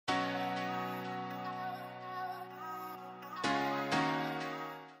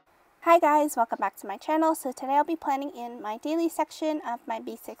Hi guys, welcome back to my channel. So today I'll be planning in my daily section of my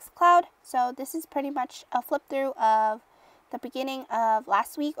B6 Cloud. So this is pretty much a flip through of the beginning of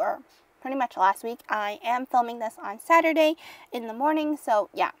last week, or pretty much last week. I am filming this on Saturday in the morning,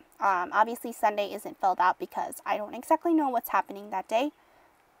 so yeah, obviously Sunday isn't filled out because I don't exactly know what's happening that day.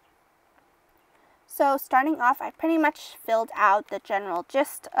 So starting off, I pretty much filled out the general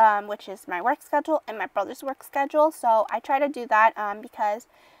gist, which is my work schedule and my brother's work schedule. So I try to do that because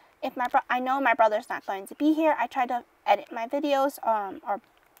if I know my brother's not going to be here, I try to edit my videos or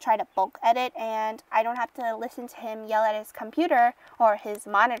try to bulk edit, and I don't have to listen to him yell at his computer or his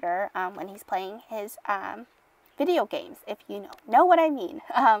monitor when he's playing his video games, if you know what I mean.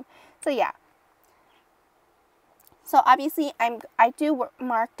 So yeah. So obviously I do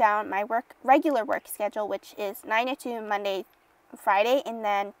mark down my regular work schedule, which is 9 to 2 Monday, Friday, and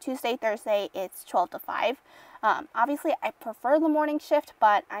then Tuesday, Thursday it's 12 to 5. Obviously I prefer the morning shift,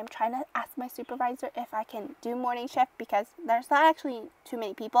 but I'm trying to ask my supervisor if I can do morning shift because there's not actually too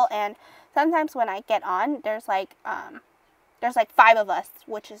many people, and sometimes when I get on there's like 5 of us,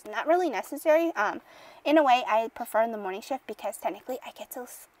 which is not really necessary. In a way I prefer the morning shift because technically I get to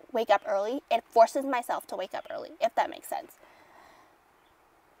wake up early. It forces myself to wake up early, if that makes sense.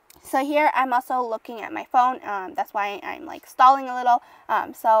 So here I'm also looking at my phone. That's why I'm like stalling a little.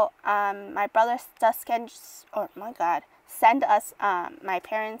 My brother does send us, my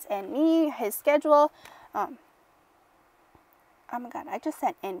parents and me, his schedule. Oh my god, I just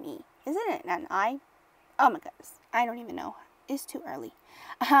said and me. Isn't it an I? Oh my goodness, I don't even know. It's too early.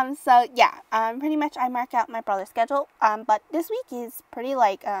 So yeah, pretty much I mark out my brother's schedule. But this week is pretty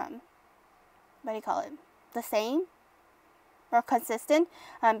like, what do you call it? The same or consistent,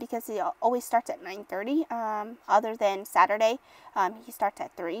 because he always starts at 9:30. Other than Saturday, he starts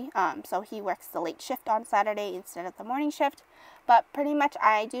at 3. So he works the late shift on Saturday instead of the morning shift. But pretty much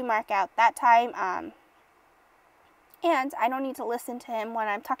I do mark out that time. And I don't need to listen to him when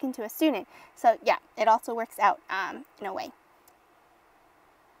I'm talking to a student. So yeah, it also works out in a way.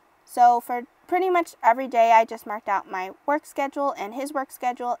 So for pretty much every day, I just marked out my work schedule and his work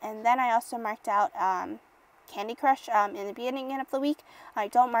schedule, and then I also marked out Candy Crush in the beginning of the week. I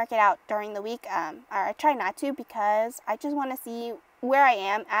don't mark it out during the week, or I try not to, because I just want to see where I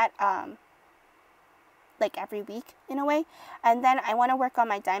am at like every week in a way. And then I want to work on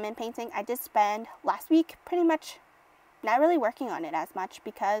my diamond painting. I did spend last week pretty much not really working on it as much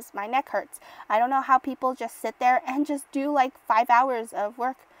because my neck hurts. I don't know how people just sit there and just do like 5 hours of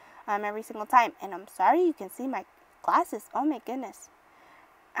work every single time. And I'm sorry, you can see my glasses. Oh my goodness.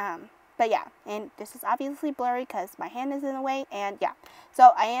 But yeah, and this is obviously blurry because my hand is in the way, and yeah.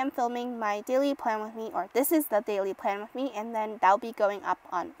 So I am filming my daily plan with me, or this is the daily plan with me, and then that'll be going up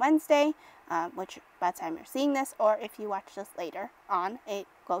on Wednesday, which by the time you're seeing this, or if you watch this later on, it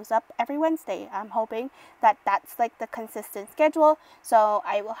goes up every Wednesday. I'm hoping that that's like the consistent schedule. So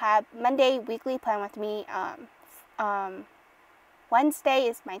I will have Monday weekly plan with me, Wednesday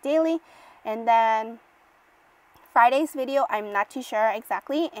is my daily, and then Friday's video, I'm not too sure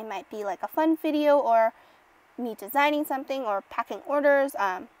exactly. It might be like a fun video or me designing something or packing orders,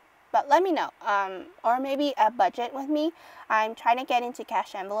 but let me know. Or maybe a budget with me. I'm trying to get into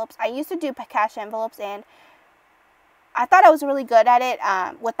cash envelopes. I used to do cash envelopes, and I thought I was really good at it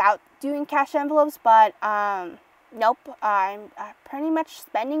without doing cash envelopes, but nope. I'm pretty much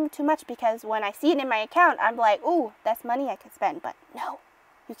spending too much because when I see it in my account, I'm like, ooh, that's money I could spend. But no,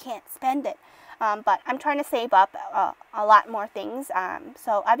 you can't spend it. But I'm trying to save up a lot more things.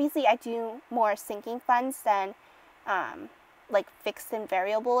 So obviously I do more sinking funds than like fixed and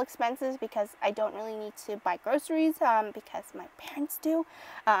variable expenses, because I don't really need to buy groceries because my parents do.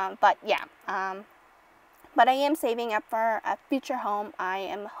 But yeah, but I am saving up for a future home. I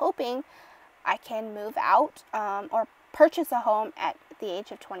am hoping I can move out or purchase a home at the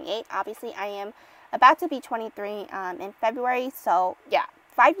age of 28. Obviously I am about to be 23 in February. So yeah,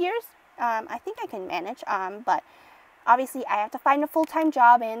 5 years. I think I can manage, but obviously I have to find a full-time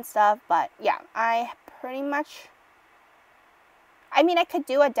job and stuff. But yeah, I pretty much, I mean, I could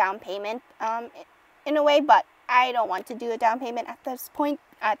do a down payment in a way, but I don't want to do a down payment at this point,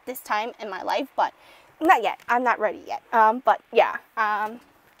 at this time in my life. But not yet. I'm not ready yet. But yeah,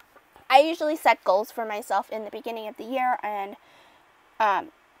 I usually set goals for myself in the beginning of the year, and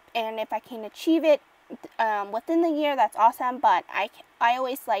if I can achieve it within the year, that's awesome. But I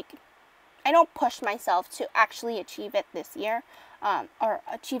always I don't push myself to actually achieve it this year, or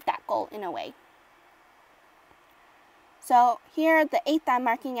achieve that goal in a way. So here, the 8th I'm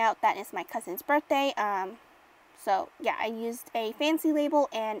marking out, that is my cousin's birthday. So yeah, I used a fancy label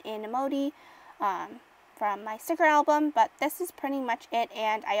and an emoji from my sticker album, but this is pretty much it.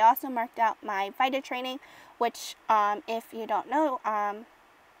 And I also marked out my VITA training, which if you don't know,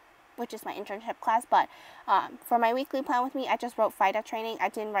 which is my internship class, but for my weekly plan with me, I just wrote VITA training. I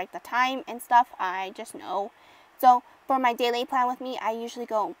didn't write the time and stuff, I just know. So for my daily plan with me, I usually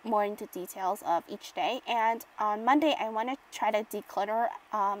go more into details of each day. And on Monday, I want to try to declutter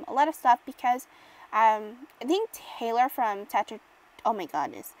a lot of stuff because I think Taylor from Tattoo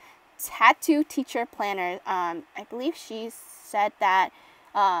Teacher Planner, I believe she said that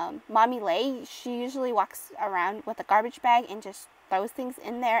Mommy Lay, she usually walks around with a garbage bag and just throws things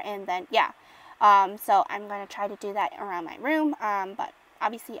in there, and then yeah, so I'm going to try to do that around my room, but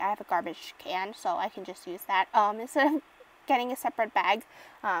obviously I have a garbage can, so I can just use that instead of getting a separate bag.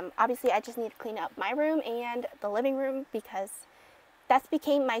 Obviously I just need to clean up my room and the living room because that's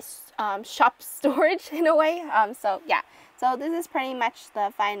became my shop storage in a way. So yeah, so this is pretty much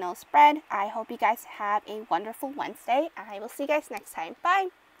the final spread. I hope you guys have a wonderful Wednesday. I will see you guys next time. Bye!